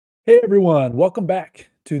Hey everyone, welcome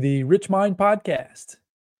back to the RichMind podcast.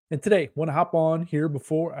 And today, I want to hop on here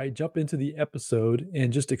before I jump into the episode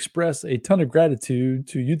and just express a ton of gratitude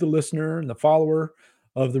to you, the listener and the follower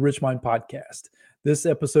of the RichMind podcast. This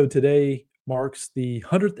episode today marks the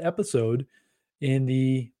 100th episode in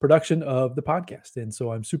the production of the podcast. And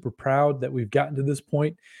so I'm super proud that we've gotten to this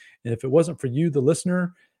point. And if it wasn't for you, the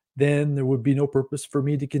listener, then there would be no purpose for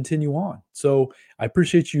me to continue on. So I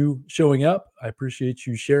appreciate you showing up. I appreciate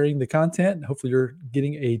you sharing the content. Hopefully, you're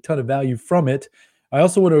getting a ton of value from it. I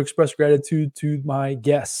also want to express gratitude to my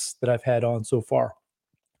guests that I've had on so far.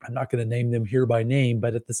 I'm not going to name them here by name,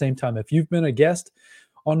 but at the same time, if you've been a guest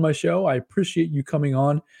on my show, I appreciate you coming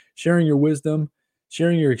on, sharing your wisdom,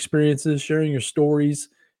 sharing your experiences, sharing your stories,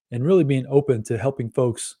 and really being open to helping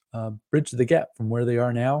folks bridge the gap from where they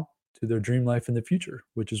are now to their dream life in the future,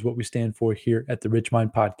 which is what we stand for here at the Rich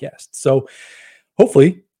Mind Podcast. So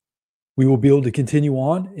hopefully, we will be able to continue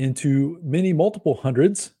on into many multiple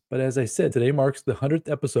hundreds. But as I said, today marks the 100th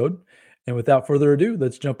episode. And without further ado,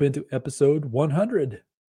 let's jump into episode 100.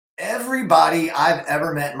 Everybody I've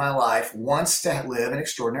ever met in my life wants to live an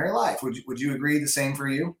extraordinary life. Would you agree the same for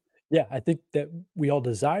you? Yeah, I think that we all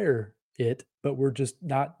desire it, but we're just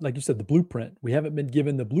not, like you said, the blueprint. We haven't been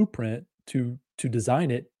given the blueprint to design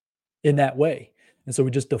it in that way. And so we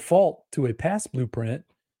just default to a past blueprint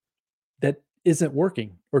that isn't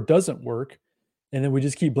working or doesn't work. And then we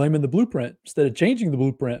just keep blaming the blueprint instead of changing the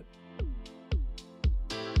blueprint.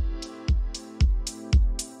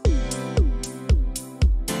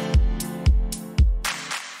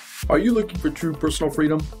 Are you looking for true personal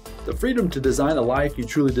freedom? The freedom to design a life you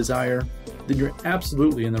truly desire? Then you're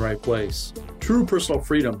absolutely in the right place. True personal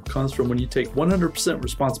freedom comes from when you take 100%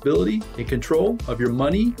 responsibility and control of your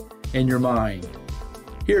money and your mind.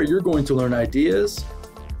 Here, you're going to learn ideas,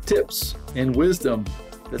 tips, and wisdom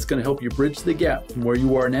that's going to help you bridge the gap from where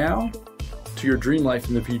you are now to your dream life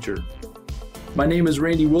in the future. My name is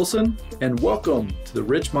Randy Wilson, and welcome to the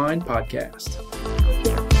Rich Mind Podcast.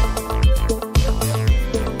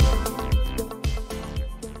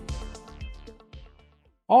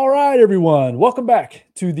 All right, everyone. Welcome back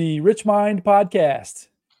to the Rich Mind Podcast.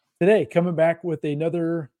 Today, coming back with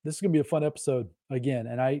another, this is going to be a fun episode again.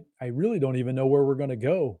 And I really don't even know where we're going to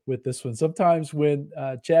go with this one. Sometimes when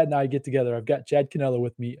Chad and I get together, I've got Chad Canella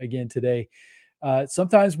with me again today.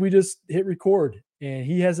 Sometimes we just hit record and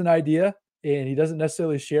he has an idea and he doesn't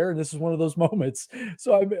necessarily share. And this is one of those moments.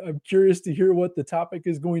 So I'm curious to hear what the topic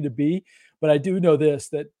is going to be. But I do know this,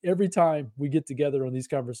 that every time we get together on these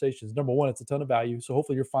conversations, number one, it's a ton of value. So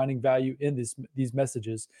hopefully you're finding value in these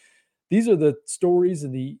messages. These are the stories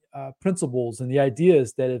and the principles and the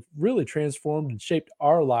ideas that have really transformed and shaped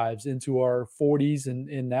our lives into our 40s.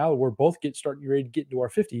 And now we're both starting ready to get into our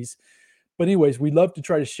 50s. But anyways, we love to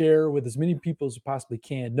try to share with as many people as we possibly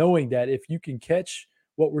can, knowing that if you can catch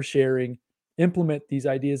what we're sharing, implement these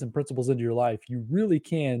ideas and principles into your life, you really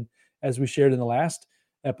can, as we shared in the last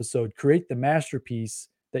episode, create the masterpiece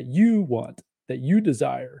that you want, that you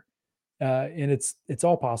desire. And it's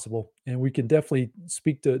all possible. And we can definitely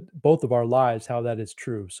speak to both of our lives how that is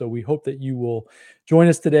true. So we hope that you will join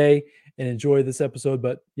us today and enjoy this episode.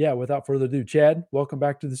 But yeah, without further ado, Chad, welcome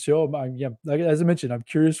back to the show. As I mentioned, I'm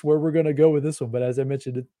curious where we're going to go with this one. But as I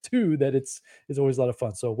mentioned too, that it's always a lot of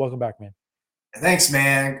fun. So welcome back, man. Thanks,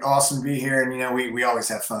 man. Awesome to be here. And we always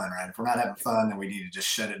have fun, right? If we're not having fun, then we need to just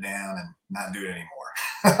shut it down and not do it anymore.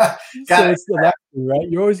 So Got it. it's the laughter, right?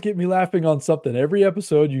 You always get me laughing on something. Every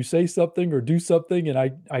episode, you say something or do something, and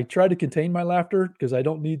I try to contain my laughter because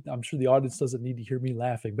I'm sure the audience doesn't need to hear me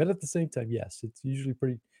laughing. But at the same time, yes, it's usually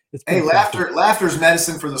it's Hey, pretty fun. laughter's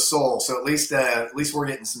medicine for the soul. So at least we're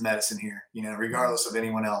getting some medicine here. Regardless of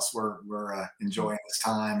anyone else, we're enjoying this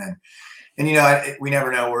time, and we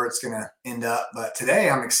never know where it's going to end up. But today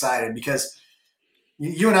I'm excited because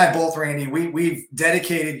you and I both, Randy, we've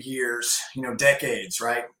dedicated years, decades,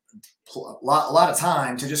 right? A lot of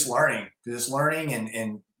time to just learning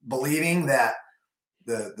and believing that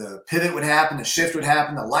the pivot would happen, the shift would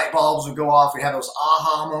happen, the light bulbs would go off. We have those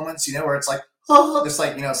aha moments, where it's like, oh, just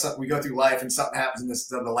like, we go through life and something happens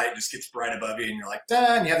and the light just gets bright above you and you're like,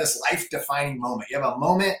 done. You have this life defining moment. You have a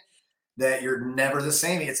moment that you're never the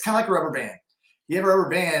same. It's kind of like a rubber band. You have a rubber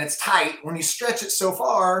band, it's tight. When you stretch it so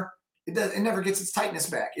far, it never gets its tightness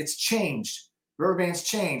back. It's changed. Rubber bands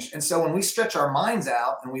changed. And so when we stretch our minds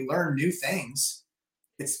out and we learn new things,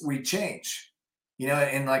 we change.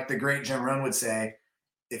 And like the great Jim Rohn would say,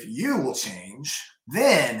 if you will change,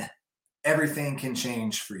 then everything can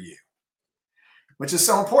change for you. Which is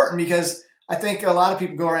so important because I think a lot of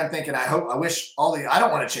people go around thinking, I don't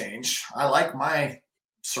want to change. I like my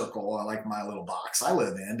circle, I like my little box I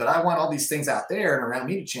live in, but I want all these things out there and around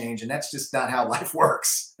me to change. And that's just not how life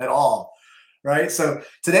works at all. Right. So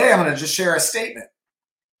today I'm going to just share a statement,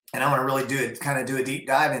 and I want to really do a deep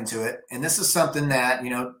dive into it. And this is something that,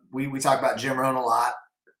 we talk about Jim Rohn a lot.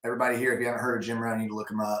 Everybody here, if you haven't heard of Jim Rohn, you need to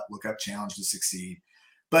look him up, look up Challenge to Succeed.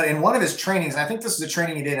 But in one of his trainings, and I think this is a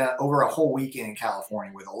training he did over a whole weekend in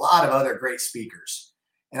California with a lot of other great speakers.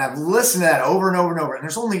 And I've listened to that over and over and over. And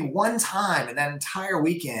there's only one time in that entire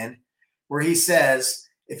weekend where he says,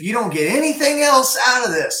 if you don't get anything else out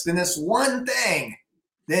of this than this one thing,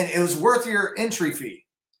 then it was worth your entry fee.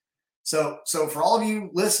 So for all of you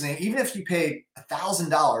listening, even if you paid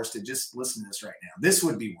 $1,000 to just listen to this right now, this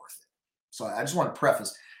would be worth it. So I just want to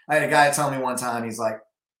preface. I had a guy tell me one time, he's like,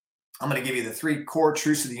 I'm going to give you the 3 core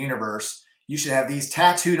truths of the universe. You should have these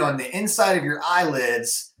tattooed on the inside of your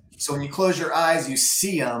eyelids. So when you close your eyes, you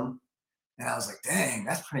see them. And I was like, dang,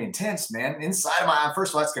 that's pretty intense, man. Inside of my eye,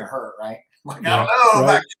 first of all, that's going to hurt, right? Like, yeah, I don't know if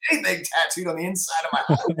I get anything tattooed on the inside of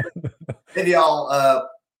my eyelids. Maybe I'll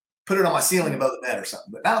put it on my ceiling above the bed or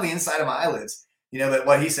something, but not on the inside of my eyelids. But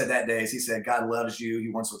what he said that day is he said, God loves you. He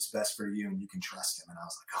wants what's best for you, and you can trust him. And I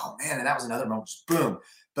was like, oh man. And that was another moment, just boom.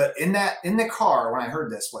 But in the car, when I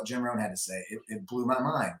heard this, what Jim Rohn had to say, it blew my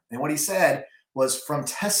mind. And what he said was, from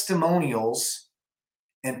testimonials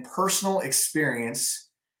and personal experience,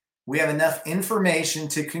 we have enough information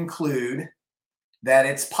to conclude that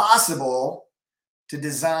it's possible to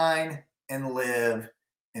design and live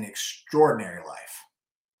an extraordinary life.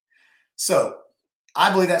 So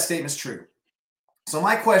I believe that statement's true. So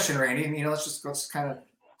my question, Randy, let's kind of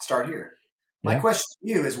start here. My question to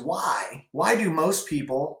you is why? Why do most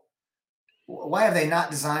people, why have they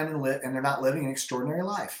not designed and they're not living an extraordinary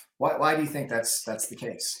life? Why do you think that's the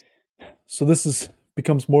case? So this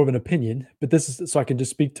becomes more of an opinion, but this is so I can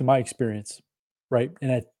just speak to my experience, right?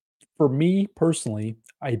 And for me personally,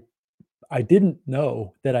 I didn't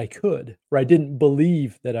know that I could, or I didn't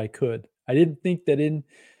believe that I could. I didn't think that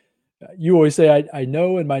you always say, I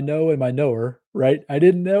know and my knower, right? I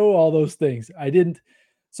didn't know all those things. I didn't.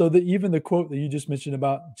 So even the quote that you just mentioned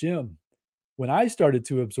about Jim, when I started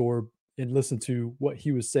to absorb and listen to what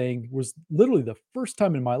he was saying, was literally the first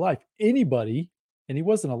time in my life anybody, and he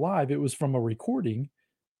wasn't alive, it was from a recording,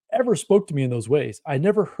 ever spoke to me in those ways. I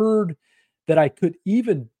never heard that I could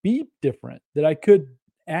even be different, that I could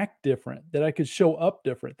act different, that I could show up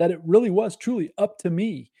different, that it really was truly up to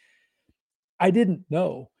me. I didn't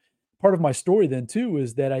know. Part of my story then too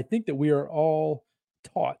is that I think that we are all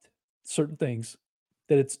taught certain things,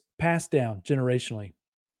 that it's passed down generationally.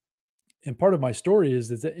 And part of my story is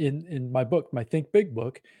that in my book, my Think Big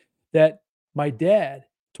book, that my dad,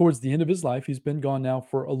 towards the end of his life, he's been gone now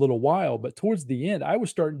for a little while, but towards the end, I was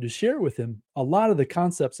starting to share with him a lot of the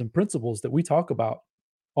concepts and principles that we talk about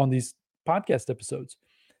on these podcast episodes.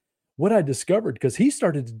 What I discovered, because he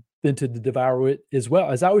started then to devour it as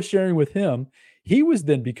well. As I was sharing with him, he was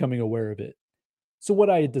then becoming aware of it. So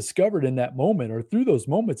what I had discovered in that moment, or through those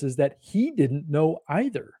moments, is that he didn't know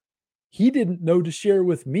either. He didn't know to share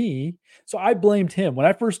with me. So I blamed him. When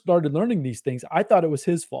I first started learning these things, I thought it was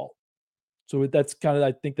his fault. So that's kind of,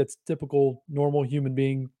 I think that's typical normal human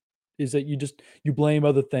being, is that you blame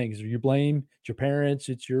other things, or you blame your parents,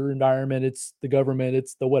 it's your environment, it's the government,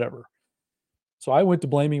 it's the whatever. So I went to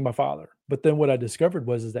blaming my father. But then what I discovered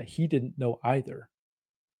is that he didn't know either.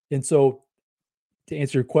 And so to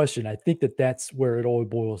answer your question, I think that that's where it all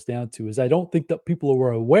boils down to, is I don't think that people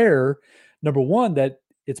were aware, number one, that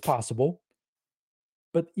it's possible,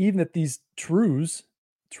 but even that these truths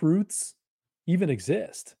even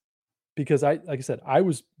exist. Because like I said, I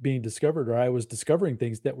was being discovered, or I was discovering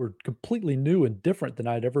things that were completely new and different than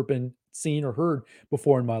I'd ever been seen or heard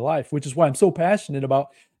before in my life, which is why I'm so passionate about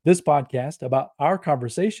this podcast, about our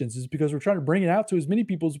conversations, is because we're trying to bring it out to as many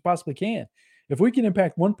people as we possibly can. If we can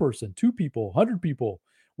impact one person, 2 people, 100 people,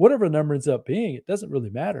 whatever the number ends up being, it doesn't really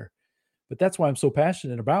matter. But that's why I'm so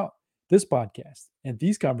passionate about this podcast and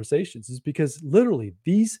these conversations, is because literally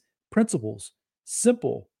these principles,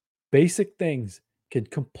 simple, basic things, can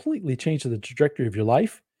completely change the trajectory of your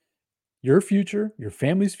life, your future, your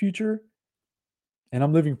family's future. And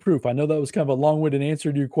I'm living proof. I know that was kind of a long-winded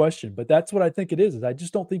answer to your question, but that's what I think it is I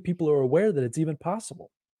just don't think people are aware that it's even possible.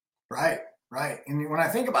 Right. And when I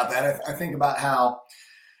think about that, I think about how,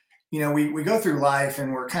 we go through life,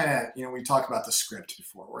 and we're kind of, we talked about the script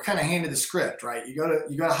before. We're kind of handed the script, right? You go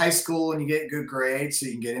to high school and you get good grades, so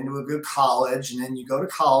you can get into a good college, and then you go to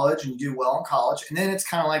college and you do well in college, and then it's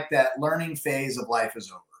kind of like that learning phase of life is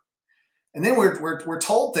over. And then we're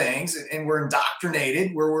told things, and we're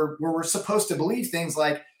indoctrinated where we're supposed to believe things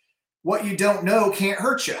like, what you don't know can't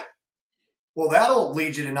hurt you. Well, that'll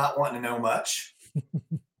lead you to not wanting to know much.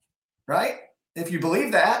 right? If you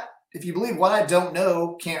believe that, if you believe what I don't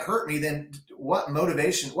know can't hurt me, then what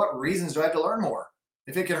motivation, what reasons do I have to learn more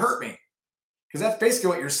if it can hurt me? Because that's basically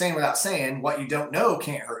what you're saying without saying what you don't know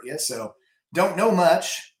can't hurt you. So don't know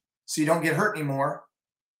much so you don't get hurt anymore.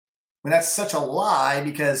 When that's such a lie,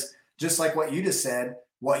 because just like what you just said,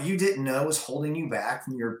 what you didn't know is holding you back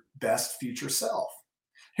from your best future self.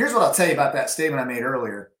 Here's what I'll tell you about that statement I made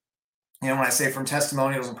earlier. When I say from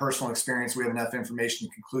testimonials and personal experience, we have enough information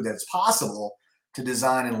to conclude that it's possible to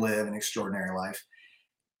design and live an extraordinary life.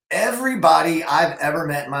 Everybody I've ever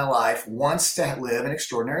met in my life wants to live an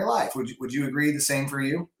extraordinary life. Would you agree the same for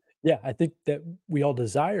you? Yeah, I think that we all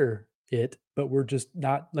desire it, but we're just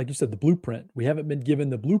not, like you said, the blueprint. We haven't been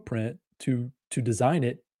given the blueprint to design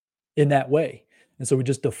it in that way. And so we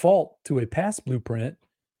just default to a past blueprint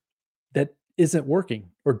that isn't working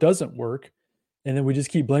or doesn't work. And then we just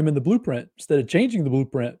keep blaming the blueprint instead of changing the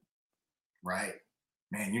blueprint. Right.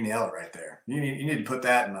 Man, you nailed it right there. You need to put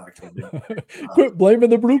that in my Quit blaming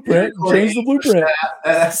the blueprint and change the blueprint.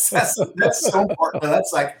 That's so important.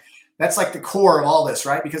 That's like the core of all this,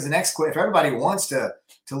 right? Because if everybody wants to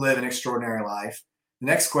live an extraordinary life, the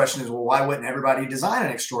next question is, well, why wouldn't everybody design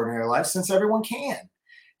an extraordinary life since everyone can?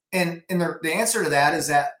 And the answer to that is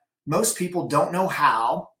that most people don't know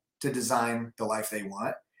how to design the life they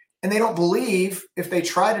want. And they don't believe if they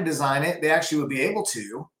try to design it, they actually would be able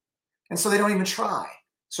to. And so they don't even try.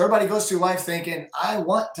 So everybody goes through life thinking, I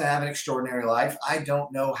want to have an extraordinary life. I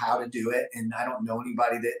don't know how to do it. And I don't know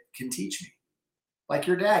anybody that can teach me. Like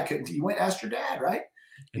your dad couldn't. You went and asked your dad, right?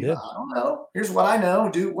 I did. I don't know. Here's what I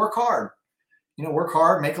know. Work hard. Work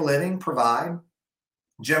hard, make a living, provide.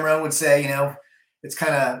 Jim Rohn would say, it's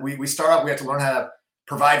kind of, we start off, we have to learn how to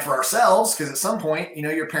provide for ourselves, because at some point,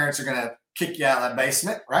 your parents are going to kick you out of that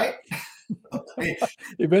basement, right?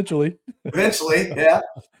 Eventually, yeah.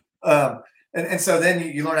 And so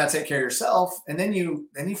then you learn how to take care of yourself, and then you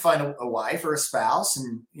find a wife or a spouse,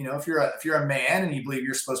 and if you're a man and you believe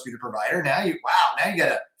you're supposed to be the provider, now you got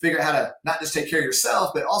to figure out how to not just take care of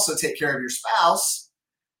yourself, but also take care of your spouse.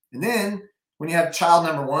 And then when you have child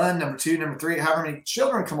number 1, number 2, number 3, however many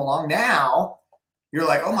children come along, now you're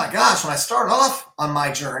like, oh my gosh, when I started off on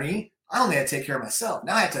my journey, I only had to take care of myself.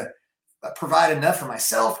 Now I have to provide enough for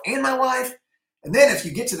myself and my wife. And then if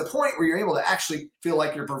you get to the point where you're able to actually feel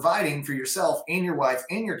like you're providing for yourself and your wife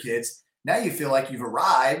and your kids, now you feel like you've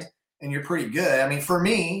arrived and you're pretty good. I mean, for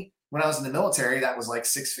me, when I was in the military, that was like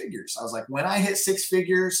 6 figures. I was like, when I hit 6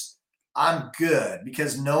 figures, I'm good,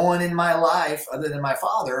 because no one in my life other than my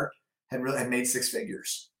father had made 6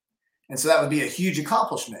 figures. And so that would be a huge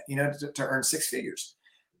accomplishment, to earn 6 figures.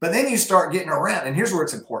 But then you start getting around, and here's where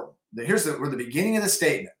it's important. Here's the beginning of the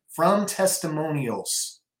statement: from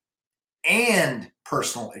testimonials and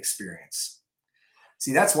personal experience.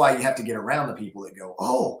 See, that's why you have to get around the people that go,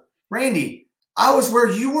 oh, Randy, I was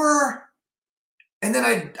where you were. And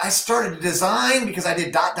then I started to design because I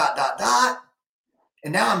did ...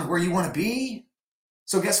 And now I'm where you want to be.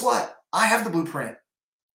 So guess what? I have the blueprint.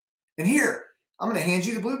 And here, I'm going to hand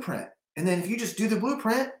you the blueprint. And then if you just do the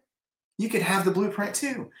blueprint, you can have the blueprint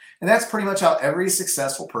too. And that's pretty much how every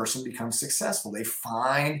successful person becomes successful. They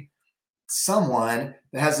find someone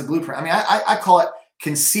that has the blueprint. I mean, I call it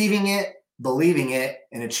conceiving it, believing it,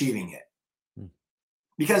 and achieving it.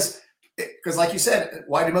 Because like you said,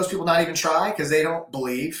 why do most people not even try? Because they don't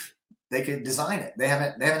believe they could design it. They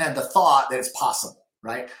haven't had the thought that it's possible.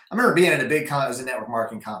 Right. I remember being at a big it was a network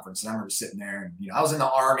marketing conference, and I remember sitting there, and I was in the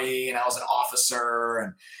Army and I was an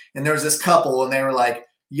officer, and there was this couple, and they were like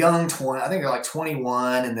young 20, I think they're like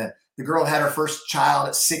 21, and the girl had her first child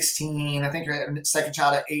at 16, I think her second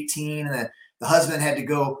child at 18, and then the husband had to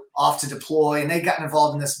go off to deploy, and they'd gotten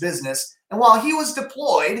involved in this business. And while he was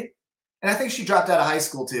deployed, and I think she dropped out of high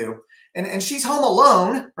school too, and she's home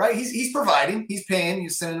alone, right? He's providing, he's paying,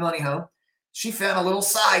 he's sending money home. She found a little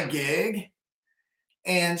side gig.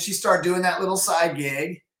 And she started doing that little side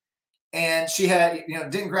gig, and she had,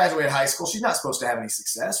 didn't graduate high school. She's not supposed to have any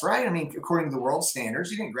success, right? I mean, according to the world standards,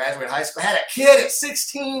 you didn't graduate high school. Had a kid at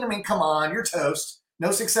 16. I mean, come on, you're toast. No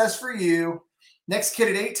success for you. Next kid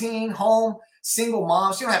at 18, home, single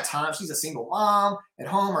mom. She don't have time. She's a single mom at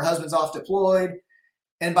home. Her husband's off deployed.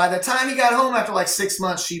 And by the time he got home after like 6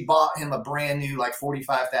 months, she bought him a brand new like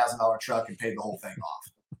 $45,000 truck and paid the whole thing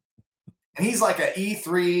off. And he's like an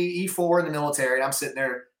E3, E4 in the military. And I'm sitting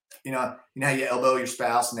there, you know how you elbow your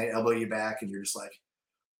spouse and they elbow you back, and you're just like,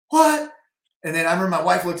 what? And then I remember my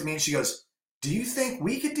wife looked at me and she goes, do you think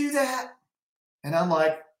we could do that? And I'm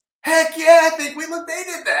like, heck yeah, I think they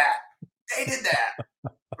did that. They did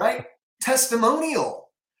that, right?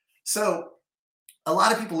 Testimonial. So a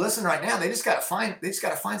lot of people listen right now, they just got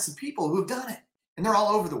to find some people who have done it. and they're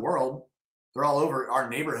all over the world. They're all over our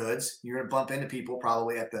neighborhoods. You're going to bump into people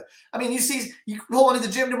probably you pull into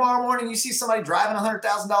the gym tomorrow morning, you see somebody driving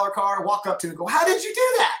 $100,000 car, walk up to them and go, how did you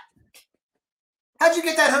do that? How'd you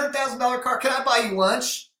get that $100,000 car? Can I buy you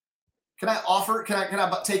lunch? Can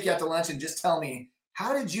I take you out to lunch and just tell me,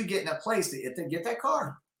 how did you get in a place to get that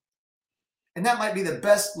car? And that might be the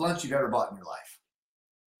best lunch you've ever bought in your life.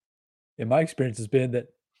 And my experience has been that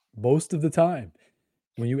most of the time,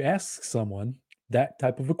 when you ask someone that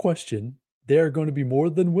type of a question, they're going to be more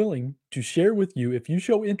than willing to share with you if you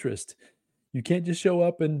show interest. You can't just show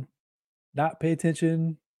up and not pay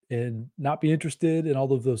attention and not be interested in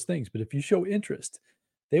all of those things. But if you show interest,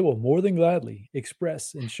 they will more than gladly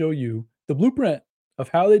express and show you the blueprint of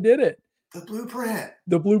how they did it. The blueprint.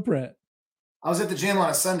 The blueprint. I was at the gym on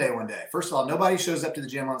a Sunday one day. First of all, nobody shows up to the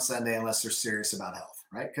gym on Sunday unless they're serious about health,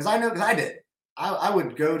 right? Because I did. I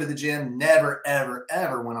would go to the gym, never, ever,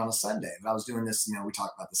 ever went on a Sunday. But I was doing this, we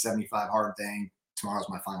talked about the 75 hard thing. Tomorrow's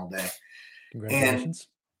my final day. Congratulations.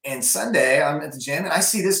 And Sunday, I'm at the gym and I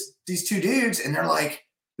see these two dudes, and they're like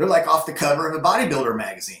off the cover of a bodybuilder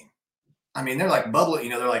magazine. I mean, they're like bubbly,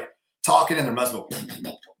 they're like talking and their muscle,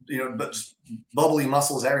 but just bubbly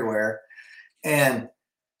muscles everywhere. And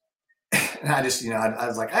I just, I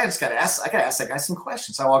was like, I gotta ask that guy some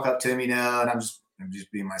questions. So I walk up to him, and I'm just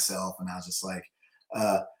being myself. And I was just like,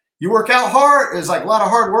 you work out hard? It was like a lot of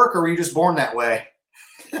hard work, or were you just born that way?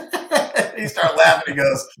 He started laughing. He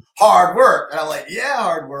goes, hard work. And I'm like, yeah,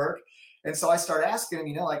 hard work. And so I started asking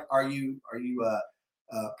him, like, are you a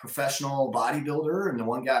professional bodybuilder? And the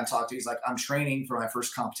one guy I'm talking to, he's like, I'm training for my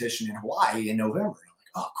first competition in Hawaii in November. And I'm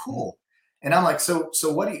like, oh, cool. And I'm like, so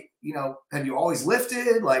what do you, have you always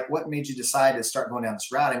lifted? Like, what made you decide to start going down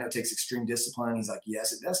this route? I know it takes extreme discipline. He's like,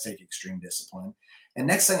 yes, it does take extreme discipline. And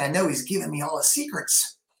next thing I know, he's giving me all his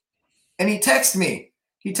secrets. And he texted me.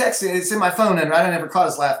 It's in my phone, and I don't ever caught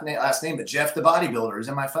his last name, but Jeff the bodybuilder is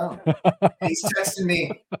in my phone. He's texting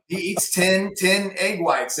me. He eats 10 egg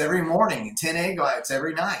whites every morning and 10 egg whites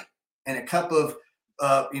every night, and a cup of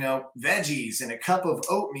veggies and a cup of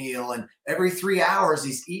oatmeal, and every 3 hours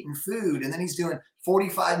he's eating food, and then he's doing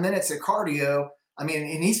 45 minutes of cardio. I mean,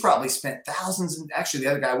 and he's probably spent thousands. And actually,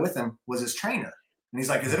 the other guy with him was his trainer. And he's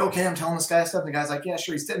like, is it okay I'm telling this guy stuff? And the guy's like, yeah,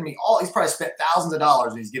 sure. He's telling me he's probably spent thousands of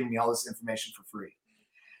dollars, and he's giving me all this information for free.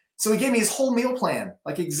 So he gave me his whole meal plan,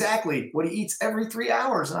 like exactly what he eats every 3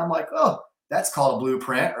 hours. And I'm like, oh, that's called a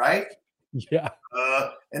blueprint, right? Yeah.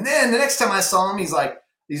 And then the next time I saw him,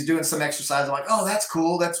 he's doing some exercise. I'm like, oh, that's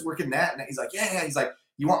cool. That's working that. And he's like, yeah. He's like,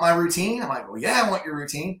 you want my routine? I'm like, well, yeah, I want your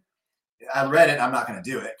routine. I read it. I'm not going to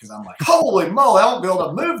do it because I'm like, holy moly, I won't be able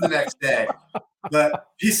to move the next day. But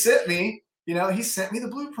he sent me the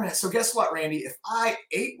blueprint. So guess what, Randy? If I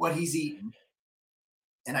ate what he's eating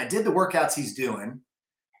and I did the workouts he's doing,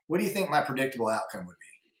 what do you think my predictable outcome would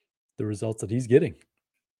be? The results that he's getting.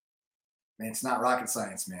 Man, it's not rocket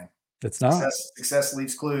science, man. It's not. Success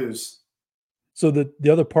leaves clues. So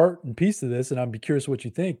the other part and piece of this, and I'd be curious what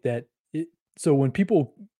you think, so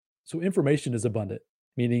information is abundant,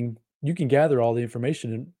 meaning you can gather all the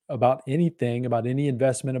information about anything, about any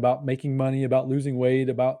investment, about making money, about losing weight,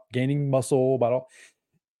 about gaining muscle,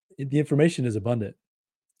 the information is abundant.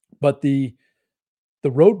 But the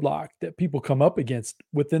roadblock that people come up against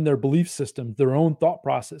within their belief system, their own thought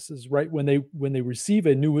processes, right? When they receive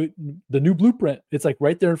the new blueprint, it's like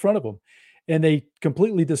right there in front of them, and they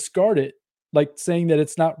completely discard it, like saying that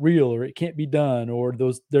it's not real or it can't be done, or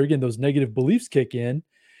those negative beliefs kick in,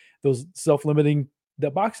 those self-limiting,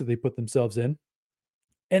 that box that they put themselves in,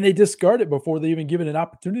 and they discard it before they even give it an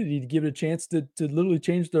opportunity to give it a chance to literally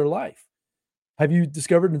change their life. Have you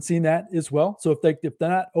discovered and seen that as well? So if they're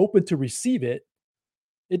not open to receive it,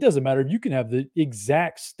 it doesn't matter if you can have the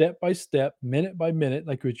exact step-by-step, minute-by-minute,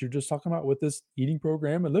 like what you're just talking about with this eating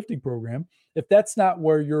program and lifting program. If that's not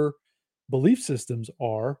where your belief systems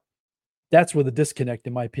are, that's where the disconnect,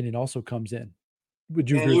 in my opinion, also comes in. Would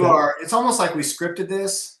you agree with that? It's almost like we scripted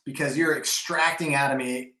this because you're extracting out of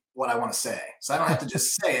me what I want to say. So I don't have to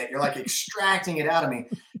just say it. You're like extracting it out of me.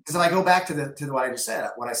 Because if I go back to what I just said,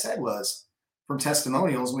 what I said was, from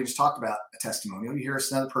testimonials, we just talked about a testimonial. You hear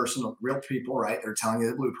another person, real people, right? They're telling you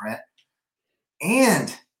the blueprint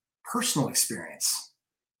and personal experience.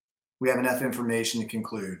 We have enough information to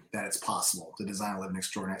conclude that it's possible to design and live an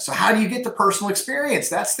extraordinary. So how do you get the personal experience?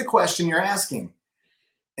 That's the question you're asking.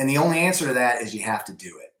 And the only answer to that is you have to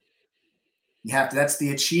do it. That's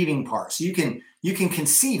the achieving part. So you can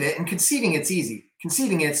conceive it, and conceiving it's easy.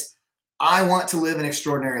 Conceiving it's, I want to live an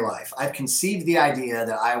extraordinary life. I've conceived the idea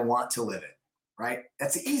that I want to live it. Right?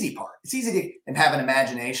 That's the easy part. It's easy to have an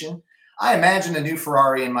imagination. I imagine a new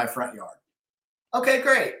Ferrari in my front yard. Okay,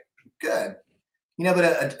 great. Good.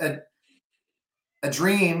 But a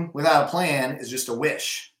dream without a plan is just a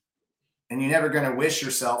wish, and you're never going to wish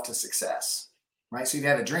yourself to success, right? So you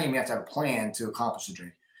have a dream, you have to have a plan to accomplish the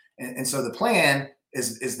dream. And so the plan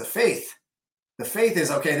is the faith. The faith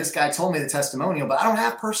is, okay, this guy told me the testimonial, but I don't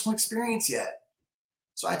have personal experience yet.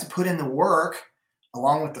 So I have to put in the work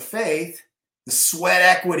along with the faith, the sweat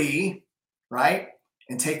equity, right?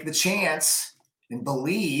 And take the chance and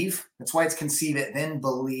believe. That's why it's conceive it, then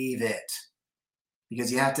believe it.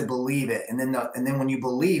 Because you have to believe it. And then when you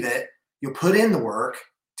believe it, you'll put in the work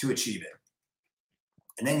to achieve it.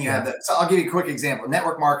 And then you have that. So I'll give you a quick example.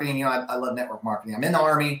 Network marketing, I love network marketing. I'm in the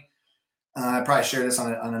Army. I probably share this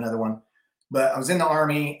on another one. But I was in the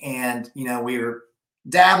Army, and we were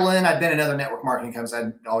dabbling. I'd been in other network marketing companies.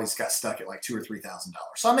 I'd always got stuck at like $2,000 or $3,000.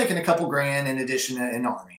 So I'm making a couple grand in addition in the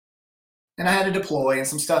Army. And I had to deploy, and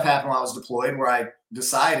some stuff happened while I was deployed where I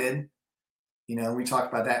decided, we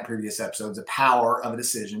talked about that in previous episodes, the power of a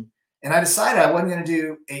decision. And I decided I wasn't going to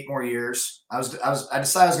do 8 more years. I decided I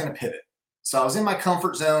was going to pivot. So I was in my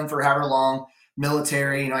comfort zone for however long.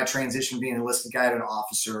 Military, I transitioned from being an enlisted guy to an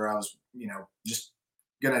officer. I was, just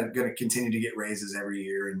gonna continue to get raises every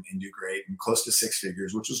year and do great and close to 6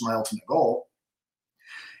 figures, which was my ultimate goal.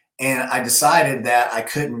 And I decided that I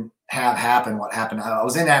couldn't have happen what happened. I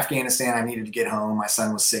was in Afghanistan. I needed to get home. My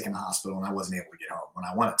son was sick in the hospital, and I wasn't able to get home when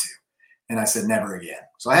I wanted to. And I said, never again.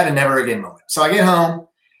 So I had a never again moment. So I get home.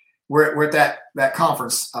 We're at that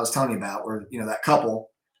conference I was telling you about, where that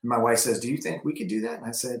couple. And my wife says, "Do you think we could do that?" And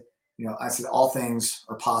I said, all things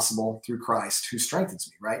are possible through Christ who strengthens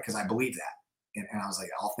me, right? Because I believe that. And I was like,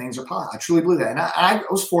 all things are possible. I truly believe that. And I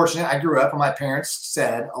was fortunate. I grew up, and my parents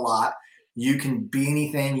said a lot, you can be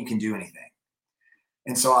anything, you can do anything.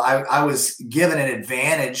 And so I was given an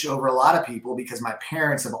advantage over a lot of people because my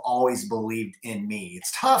parents have always believed in me.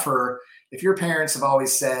 It's tougher if your parents have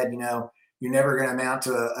always said, you're never going to amount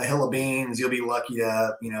to a hill of beans. You'll be lucky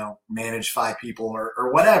to, manage 5 people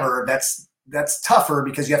or whatever. That's tougher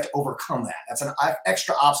because you have to overcome that. That's an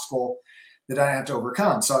extra obstacle that I have to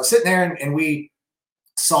overcome. So I was sitting there and we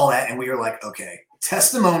saw that, and we were like, okay,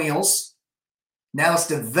 testimonials. Now let's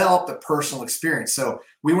develop the personal experience. So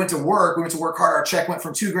we went to work hard. Our check went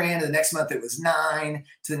from $2,000 to the next month it was 9,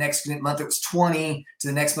 to the next month it was 20, to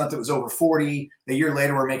the next month it was over 40. A year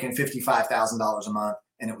later, we're making $55,000 a month.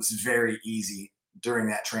 And it was very easy during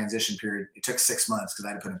that transition period. It took 6 months because I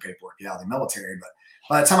had to put in paperwork to get out of the military. But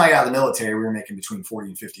by the time I got out of the military, we were making between 40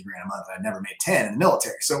 and 50 grand a month. I'd never made 10 in the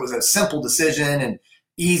military. So it was a simple decision and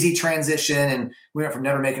easy transition. And we went from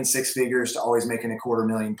never making 6 figures to always making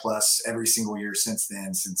 $250,000 plus every single year since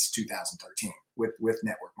then, since 2013 with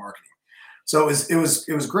network marketing. So it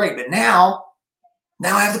was great. But now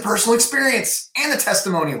I have the personal experience and the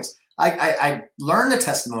testimonials. I learned the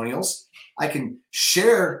testimonials. I can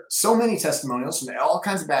share so many testimonials from all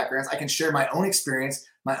kinds of backgrounds. I can share my own experience,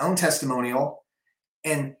 my own testimonial.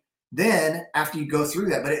 And then after you go through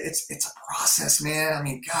that, but it's a process, man. I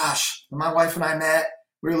mean, gosh, when my wife and I met,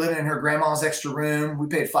 we were living in her grandma's extra room. We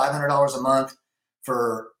paid $500 a month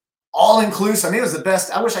for all inclusive. I mean, it was the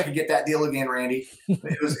best. I wish I could get that deal again, Randy.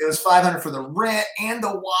 It was $500 for the rent and the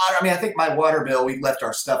water. I mean, I think my water bill, we left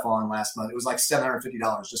our stuff on last month. It was like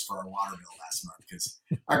 $750 just for our water bill last month because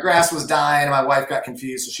our grass was dying and my wife got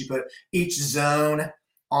confused. So she put each zone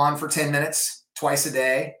on for 10 minutes twice a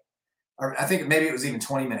day. Or I think maybe it was even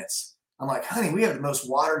 20 minutes. I'm like, honey, we have the most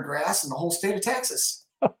watered grass in the whole state of Texas.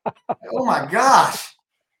 Oh my gosh.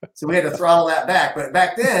 So we had to throttle that back. But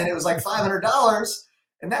back then it was like $500.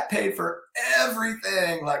 And that paid for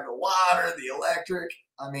everything, like the water, the electric.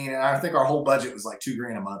 I mean, I think our whole budget was like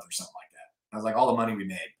 $2,000 a month or something like that. That was like all the money we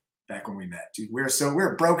made back when we met. Dude,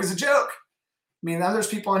 we're broke as a joke. I mean, now there's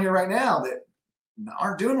people on here right now that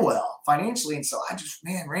aren't doing well financially. And so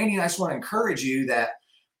Randy, I just want to encourage you that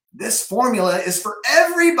this formula is for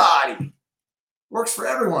everybody. Works for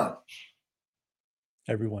everyone.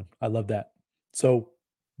 Everyone. I love that. So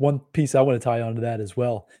one piece I want to tie onto that as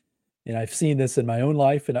well. And I've seen this in my own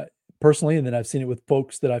life and personally, and then I've seen it with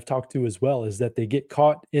folks that I've talked to as well, is that they get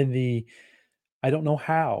caught in the, I don't know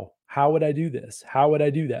how would I do this? How would I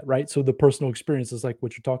do that? Right. So the personal experience is like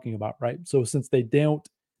what you're talking about. Right. So since they don't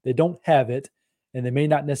have it, and they may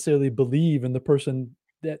not necessarily believe in the person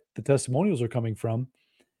that the testimonials are coming from,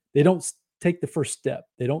 they don't take the first step.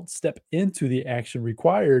 They don't step into the action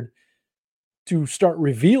required to start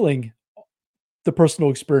revealing the personal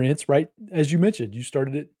experience, right? As you mentioned, you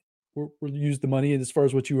started it or used the money as far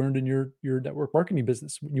as what you earned in your network marketing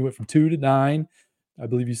business. You went from 2 to 9, I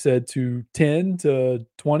believe you said, to 10 to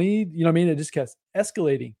 20. You know what I mean? It just kept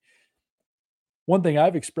escalating. one thing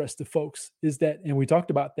I've expressed to folks is that, and we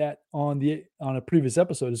talked about that on a previous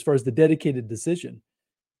episode, as far as the dedicated decision,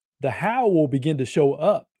 the how will begin to show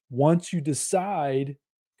up once you decide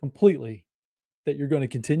completely that you're going to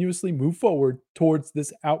continuously move forward towards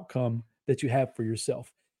this outcome that you have for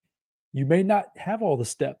yourself. You may not have all the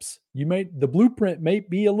steps. The blueprint may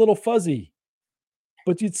be a little fuzzy,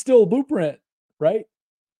 but it's still a blueprint, right?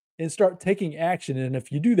 And start taking action. And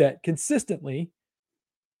if you do that consistently,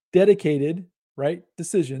 dedicated, right,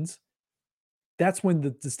 decisions, that's when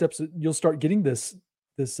the steps you'll start getting this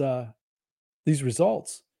these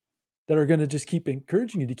results that are gonna just keep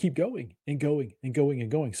encouraging you to keep going and going and going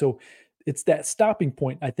and going. So it's that stopping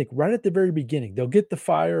point, I think, right at the very beginning. They'll get the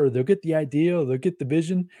fire or they'll get the idea or they'll get the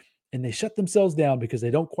vision and they shut themselves down because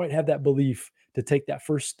they don't quite have that belief to take that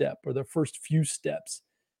first step or the first few steps.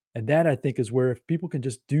 And that I think is where if people can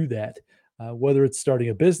just do that, whether it's starting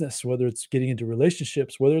a business, whether it's getting into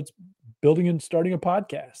relationships, whether it's building and starting a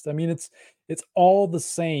podcast. I mean, it's all the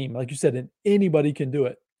same. Like you said, and anybody can do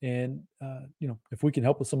it. And if we can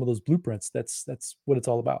help with some of those blueprints, that's what it's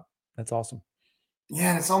all about. That's awesome.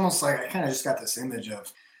 Yeah, and it's almost like I kind of just got this image of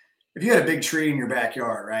if you had a big tree in your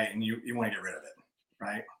backyard, right, and you want to get rid of it,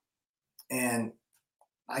 right? And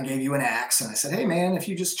I gave you an axe and I said, hey man, if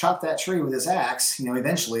you just chop that tree with this axe,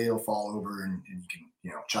 eventually it'll fall over and you can,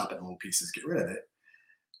 chop it in little pieces, get rid of it.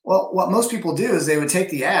 Well, what most people do is they would take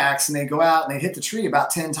the axe and they go out and they hit the tree about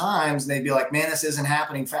 10 times and they'd be like, man, this isn't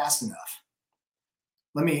happening fast enough.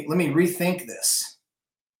 Let me rethink this.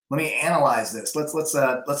 Let me analyze this.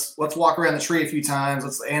 Let's walk around the tree a few times.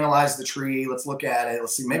 Let's analyze the tree. Let's look at it.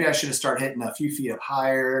 Let's see. Maybe I should have started hitting a few feet up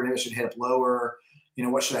higher. Maybe I should hit up lower.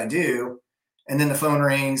 What should I do? And then the phone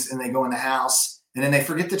rings and they go in the house and then they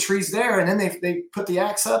forget the tree's there and then they put the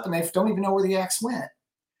axe up and they don't even know where the axe went.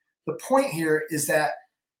 The point here is that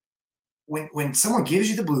when someone gives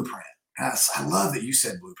you the blueprint, I love that you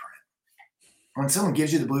said blueprint. When someone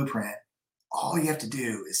gives you the blueprint, all you have to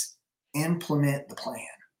do is implement the plan.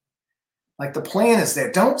 Like the plan is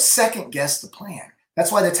there. Don't second guess the plan.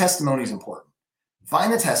 That's why the testimony is important.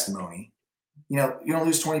 Find the testimony. You don't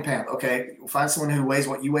lose 20 pounds. Okay, find someone who weighs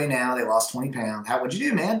what you weigh now. They lost 20 pounds. What'd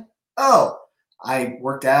you do, man? Oh, I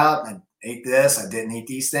worked out. I ate this. I didn't eat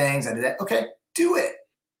these things. I did that. Okay, do it.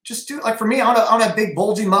 Just do it. Like for me, I don't have big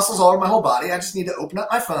bulgy muscles all over my whole body. I just need to open up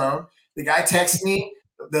my phone. The guy texts me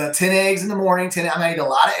the 10 eggs in the morning. I'm going to eat a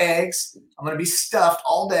lot of eggs. I'm going to be stuffed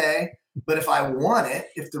all day. But if I want it,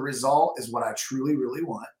 if the result is what I truly, really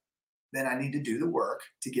want, then I need to do the work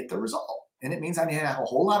to get the result. And it means I need to have a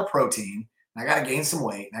whole lot of protein. And I got to gain some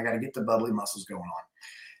weight. And I got to get the bubbly muscles going on.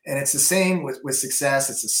 And it's the same with success.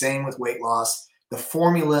 It's the same with weight loss. The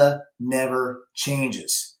formula never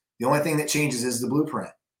changes. The only thing that changes is the blueprint.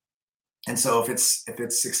 And so if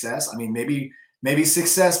it's success, I mean, maybe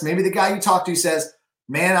success, maybe the guy you talk to says,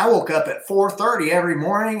 man, I woke up at 4:30 every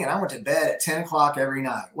morning and I went to bed at 10 o'clock every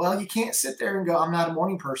night. Well, you can't sit there and go, I'm not a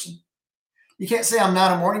morning person. You can't say I'm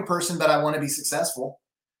not a morning person, but I want to be successful.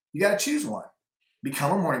 You got to choose one.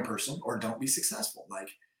 Become a morning person or don't be successful. Like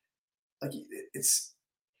it's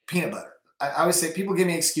peanut butter. I always say people give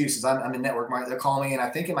me excuses. I'm in network marketing. They're calling me and I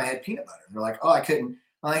think in my head peanut butter. They're like, oh, I couldn't.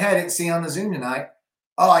 I'm like, hey, I didn't see you on the Zoom tonight.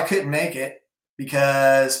 Oh, I couldn't make it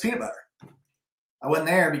because peanut butter. I wasn't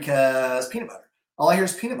there because peanut butter. All I hear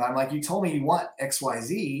is peanut butter. I'm like, you told me you want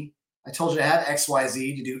XYZ. I told you to have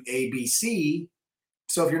XYZ to do ABC.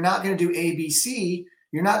 So if you're not going to do ABC,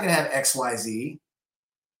 you're not going to have XYZ.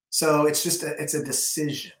 So it's a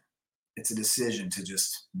decision. It's a decision to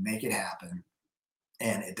just make it happen.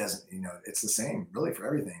 And it doesn't, it's the same really for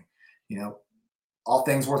everything. All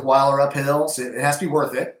things worthwhile are uphill. So it has to be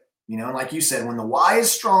worth it. And like you said, when the why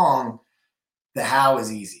is strong, the how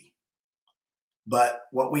is easy. But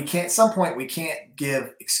at some point we can't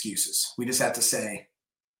give excuses. We just have to say,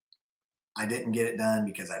 I didn't get it done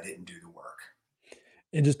because I didn't do the work.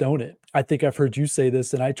 And just own it. I think I've heard you say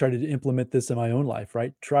this, and I try to implement this in my own life,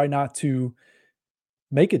 right? Try not to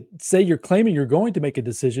say you're claiming you're going to make a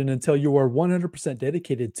decision until you are 100%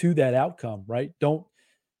 dedicated to that outcome, right? Don't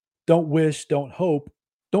wish, don't hope.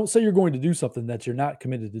 Don't say you're going to do something that you're not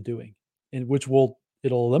committed to doing, and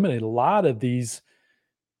it'll eliminate a lot of these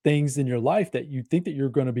things in your life that you think that you're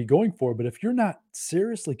going to be going for. But if you're not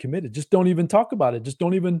seriously committed, just don't even talk about it. Just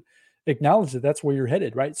don't even acknowledge that that's where you're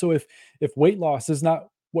headed, right? So if weight loss is not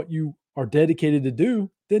what you are dedicated to do,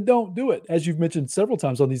 then don't do it. As you've mentioned several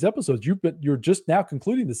times on these episodes, you're just now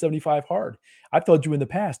concluding the 75 hard. I've told you in the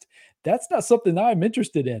past, that's not something I'm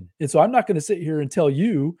interested in. And so I'm not going to sit here and tell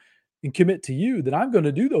you and commit to you that I'm going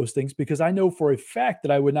to do those things because I know for a fact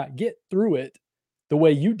that I would not get through it the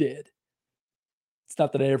way you did. It's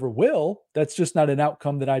not that I ever will. That's just not an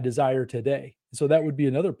outcome that I desire today. So that would be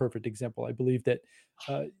another perfect example. I believe that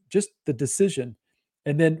just the decision.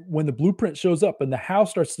 And then when the blueprint shows up and the how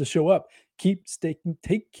starts to show up, keep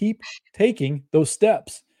taking those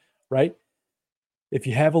steps, right? If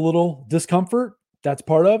you have a little discomfort, that's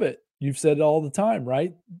part of it. You've said it all the time,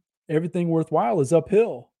 right? Everything worthwhile is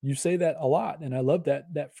uphill. You say that a lot, and I love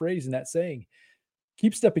that phrase and that saying.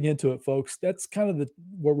 Keep stepping into it, folks. That's kind of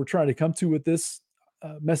what we're trying to come to with this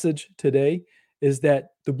message today is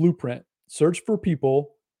that the blueprint. Search for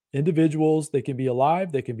people, individuals. They can be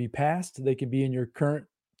alive, they can be past, they can be in your current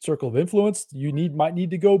circle of influence. Might need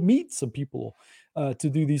to go meet some people to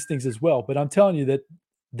do these things as well. But I'm telling you that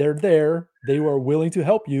they're there. They are willing to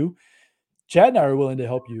help you. Chad and I are willing to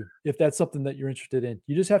help you if that's something that you're interested in.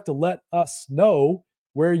 You just have to let us know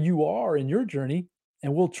where you are in your journey,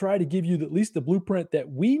 and we'll try to give you at least the blueprint that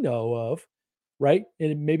we know of, right?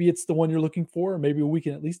 And maybe it's the one you're looking for, or maybe we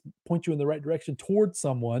can at least point you in the right direction towards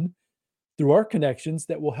someone through our connections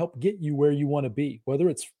that will help get you where you want to be, whether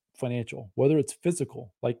it's financial, whether it's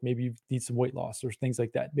physical, like maybe you need some weight loss or things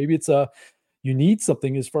like that. Maybe it's you need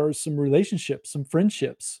something as far as some relationships, some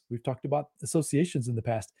friendships. We've talked about associations in the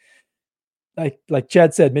past. Like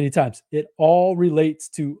Chad said many times, it all relates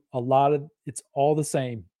to it's all the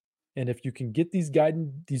same. And if you can get these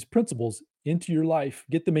principles into your life,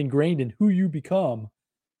 get them ingrained in who you become,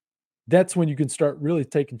 that's when you can start really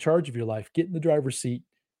taking charge of your life, get in the driver's seat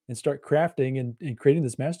and start crafting and creating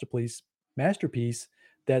this masterpiece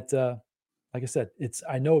that, like I said,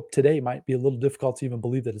 I know today might be a little difficult to even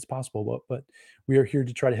believe that it's possible, but we are here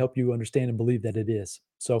to try to help you understand and believe that it is.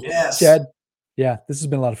 So, Yes. Chad, yeah, this has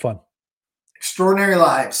been a lot of fun. Extraordinary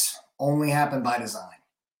lives only happen by design.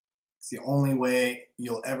 It's the only way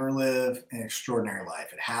you'll ever live an extraordinary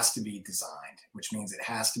life. It has to be designed, which means it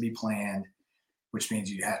has to be planned, which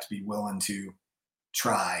means you have to be willing to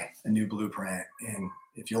try a new blueprint. And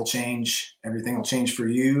if you'll change, everything will change for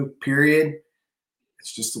you, period.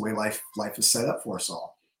 It's just the way life is set up for us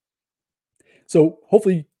all. So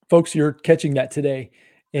hopefully, folks, you're catching that today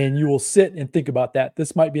and you will sit and think about that.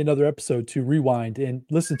 This might be another episode to rewind and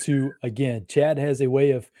listen to again. Chad has a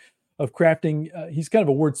way of crafting. He's kind of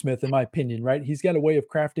a wordsmith, in my opinion, right? He's got a way of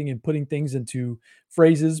crafting and putting things into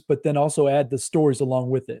phrases, but then also add the stories along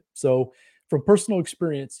with it. So from personal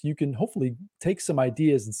experience, you can hopefully take some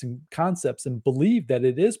ideas and some concepts and believe that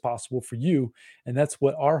it is possible for you. And that's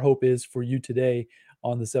what our hope is for you today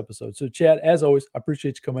on this episode. So Chad, as always, I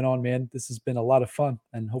appreciate you coming on, man. This has been a lot of fun,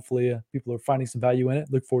 and hopefully people are finding some value in it.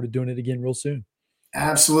 Look forward to doing it again real soon.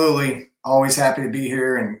 Absolutely. Always happy to be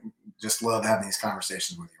here and just love having these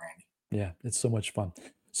conversations with you, Randy. Yeah, it's so much fun.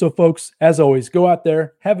 So folks, as always, go out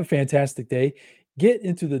there, have a fantastic day. Get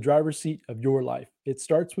into the driver's seat of your life. It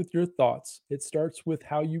starts with your thoughts. It starts with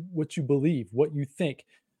what you believe, what you think.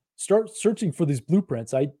 Start searching for these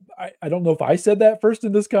blueprints. I don't know if I said that first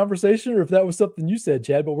in this conversation or if that was something you said,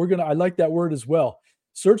 Chad, but I like that word as well.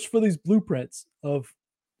 Search for these blueprints of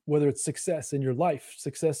whether it's success in your life,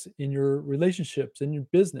 success in your relationships, in your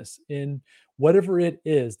business, in whatever it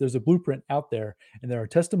is. There's a blueprint out there, and there are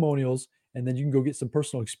testimonials, and then you can go get some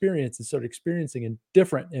personal experience and start experiencing a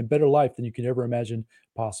different and better life than you can ever imagine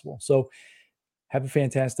possible. So have a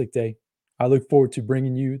fantastic day. I look forward to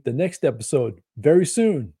bringing you the next episode very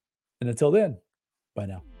soon. And until then, bye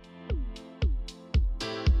now.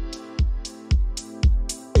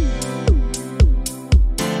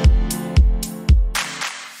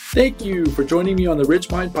 Thank you for joining me on the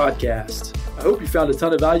RichMind podcast. I hope you found a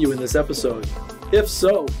ton of value in this episode. If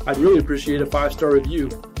so, I'd really appreciate a 5-star review,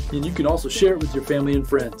 and you can also share it with your family and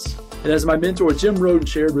friends. And as my mentor Jim Roden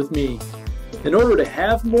shared with me, in order to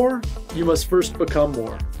have more, you must first become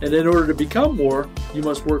more. And in order to become more, you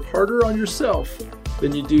must work harder on yourself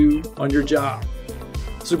than you do on your job.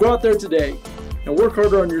 So go out there today and work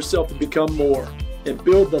harder on yourself to become more and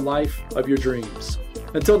build the life of your dreams.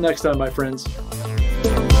 Until next time, my friends.